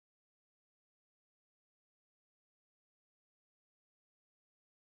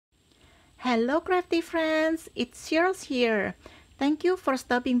Hello crafty friends, it's Sherls here. Thank you for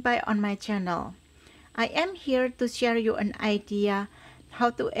stopping by on my channel. I am here to share you an idea how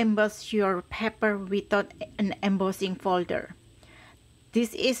to emboss your paper without an embossing folder.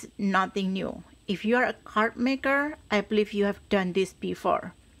 This is nothing new. If you are a card maker, I believe you have done this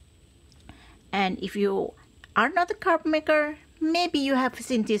before. And if you are not a card maker, maybe you have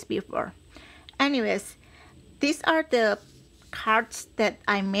seen this before. Anyways, these are the cards that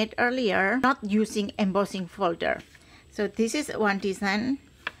I made earlier, not using embossing folder. So this is one design,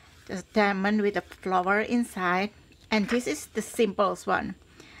 the diamond with a flower inside, and this is the simplest one,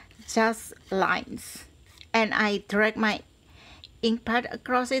 just lines. And I drag my ink pad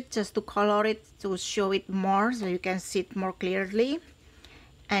across it just to color it, to show it more so you can see it more clearly.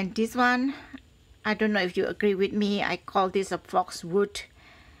 And this one, I don't know if you agree with me, I call this a foxwood.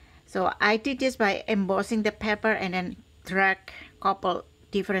 So I did this by embossing the paper and then drag a couple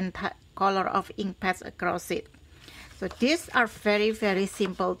different color of ink pads across it. So these are very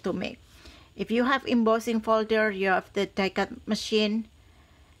simple to make. If you have embossing folder, you have the die cut machine,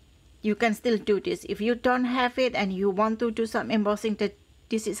 you can still do this. If you don't have it and you want to do some embossing,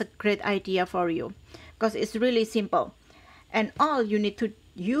 this is a great idea for you because it's really simple. And all you need to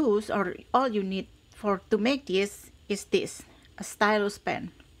use, or all you need to make this is this, a stylus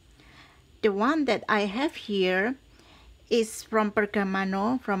pen. The one that I have here is from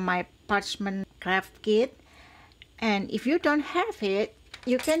Pergamano, from my parchment craft kit. And if you don't have it,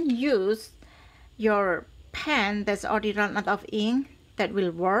 you can use your pen that's already run out of ink, that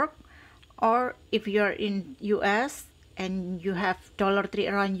will work. Or if you're in US and you have Dollar Tree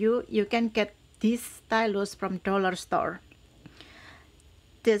around you, you can get this stylus from dollar store.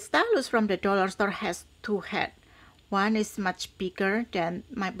 The stylus from the dollar store has two heads. One is much bigger than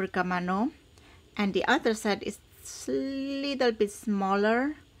my Pergamano, and the other side is a little bit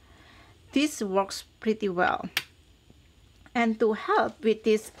smaller. This works pretty well. And to help with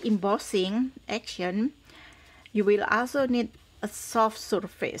this embossing action, you will also need a soft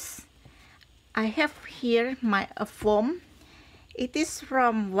surface. I have here a foam. It is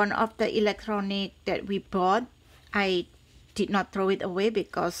from one of the electronic that we bought. I did not throw it away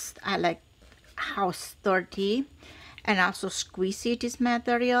because I like how sturdy and also squeezy this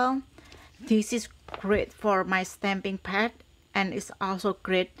material. This is great for my stamping pad, and it's also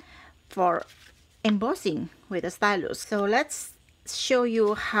great for embossing with a stylus. So let's show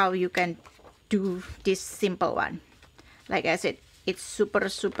you how you can do this simple one. Like I said, it's super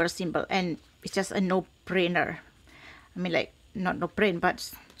simple and it's just a no-brainer. I mean, like, not no-brain,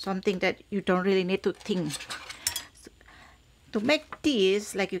 but something that you don't really need to think. So, to make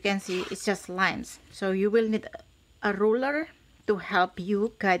this, like you can see, it's just lines. So you will need a ruler to help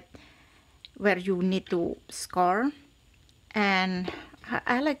you guide where you need to score. And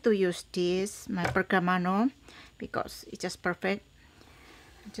I like to use this, my Pergamano, because it's just perfect.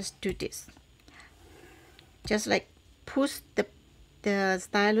 Just do this. Just like push the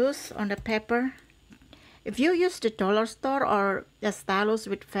stylus on the paper. If you use the dollar store or the stylus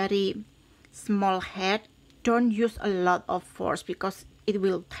with very small head, don't use a lot of force because it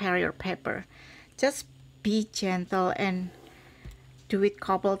will tear your paper. Just be gentle and do it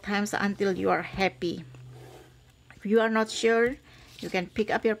couple times until you are happy. If you are not sure, you can pick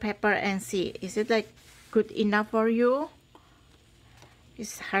up your paper and see, is it like good enough for you?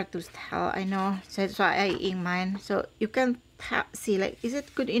 It's hard to tell, I know, so that's why I ink mine. So you can see, like, is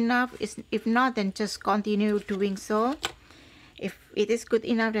it good enough? If not, then just continue doing so. If it is good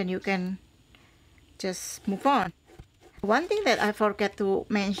enough, then you can just move on. One thing that I forgot to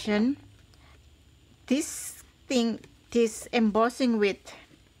mention, this embossing with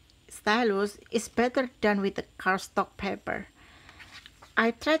stylus is better done with the cardstock paper.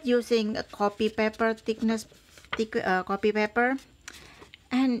 I tried using a copy paper, thick copy paper,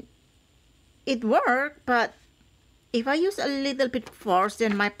 and it worked, but if I use a little bit force,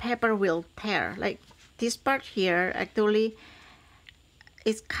 then my paper will tear. Like this part here, actually,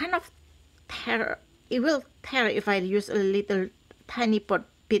 it's kind of tear. It will tear if I use a little tiny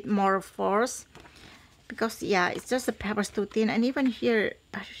bit more force, because yeah, it's just the paper's too thin. And even here,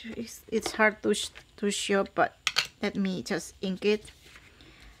 it's hard to show, but let me just ink it.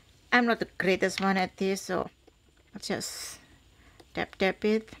 I'm not the greatest one at this, so I'll just tap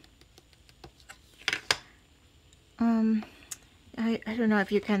it. I don't know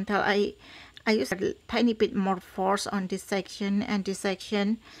if you can tell, I use a tiny bit more force on this section and this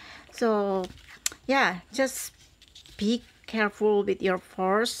section. So yeah, just be careful with your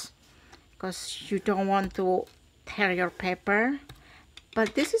force because you don't want to tear your paper.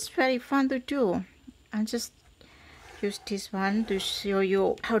 But this is very fun to do. I'm just use this one to show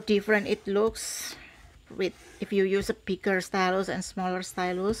you how different it looks with if you use a bigger stylus and smaller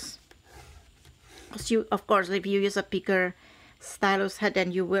stylus. Of course, if you use a bigger stylus head,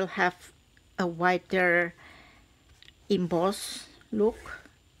 then you will have a wider emboss look.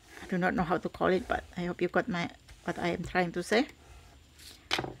 I do not know how to call it, but I hope you got what I am trying to say.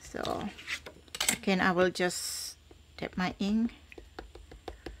 So again, I will just tap my ink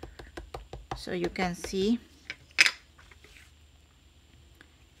so you can see.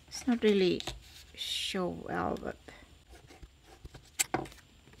 It's not really show well, but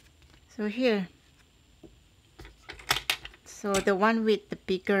so here. So the one with the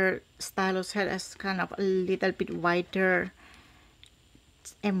bigger stylus head has kind of a little bit wider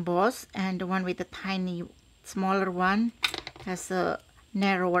emboss, and the one with the tiny smaller one has a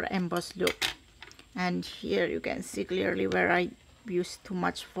narrower emboss look. And here you can see clearly where I used too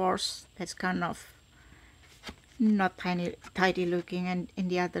much force. That's kind of not tidy looking, and in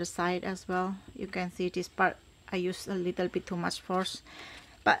the other side as well you can see this part I used a little bit too much force.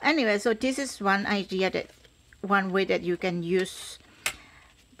 But anyway, so this is one idea, that one way that you can use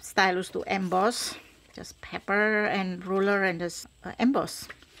stylus to emboss. Just pepper and ruler and just emboss.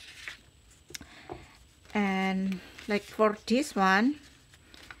 And like for this one,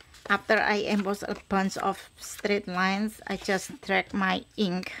 after I emboss a bunch of straight lines, I just drag my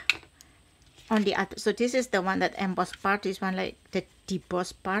ink on the other. So this is the one that emboss part, this one like the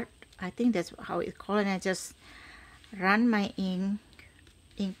deboss part, I think that's how it's called. And I just run my ink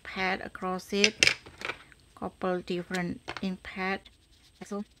pad across it, couple different ink pad,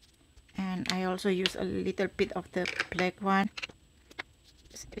 so, and I also use a little bit of the black one,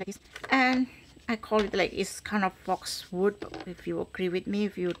 like this. And I call it like it's kind of foxwood, but if you agree with me,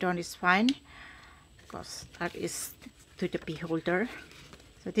 if you don't, it's fine, because that is to the beholder.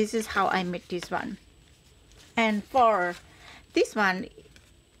 So this is how I made this one. And for this one,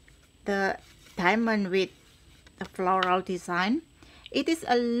 the diamond with the floral design, it is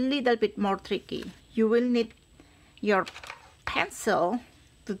a little bit more tricky. You will need your pencil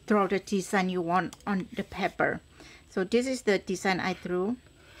to draw the design you want on the paper. So this is the design I drew.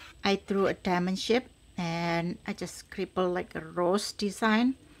 I drew a diamond shape, and I just scribbled like a rose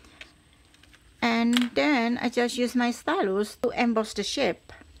design. And then I just use my stylus to emboss the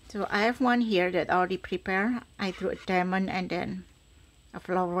shape. So I have one here that I already prepared. I drew a diamond and then a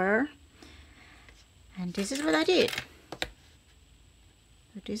flower. And this is what I did.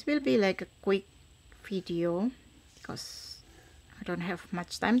 So this will be like a quick video because I don't have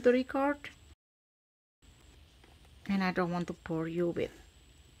much time to record. And I don't want to bore you with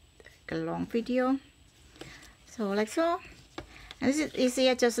like a long video. So like so. And this is easy.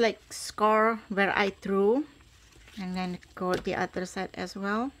 I just like score where I drew, and then go the other side as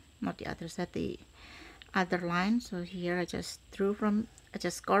well. Not the other side, the other line. So here I just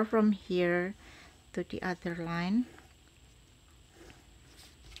score from here to the other line,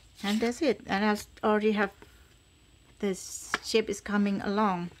 and that's it. And I already have this shape is coming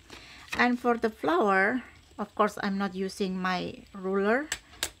along. And for the flower, of course, I'm not using my ruler.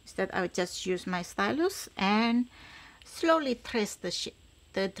 Instead, I would just use my stylus and slowly trace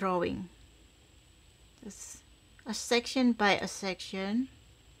the drawing, just a section by a section.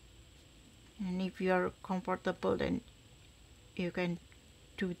 And if you're comfortable, then you can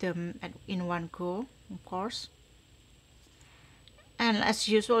do them in one go, of course. And as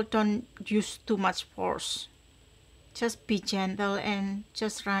usual, don't use too much force. Just be gentle and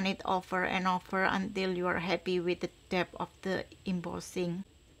just run it over and over until you are happy with the depth of the embossing.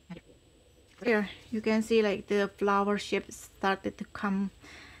 Here you can see like the flower shape started to come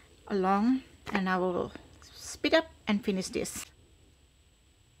along, and I will speed up and finish this.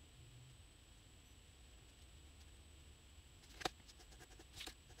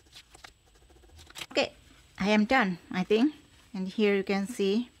 Okay, I am done, I think. And here you can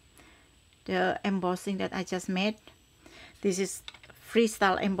see the embossing that I just made. This is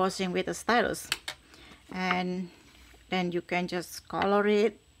freestyle embossing with a stylus, and then you can just color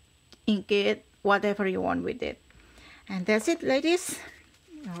it, ink it, whatever you want with it. And that's it, ladies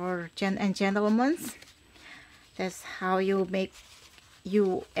and gentlemen. That's how you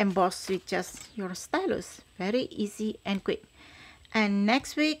emboss with just your stylus. Very easy and quick. And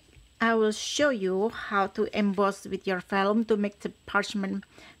next week I will show you how to emboss with your vellum to make the parchment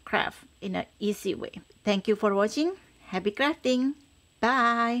craft in an easy way. Thank you for watching. Happy crafting.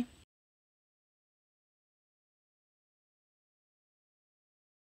 Bye.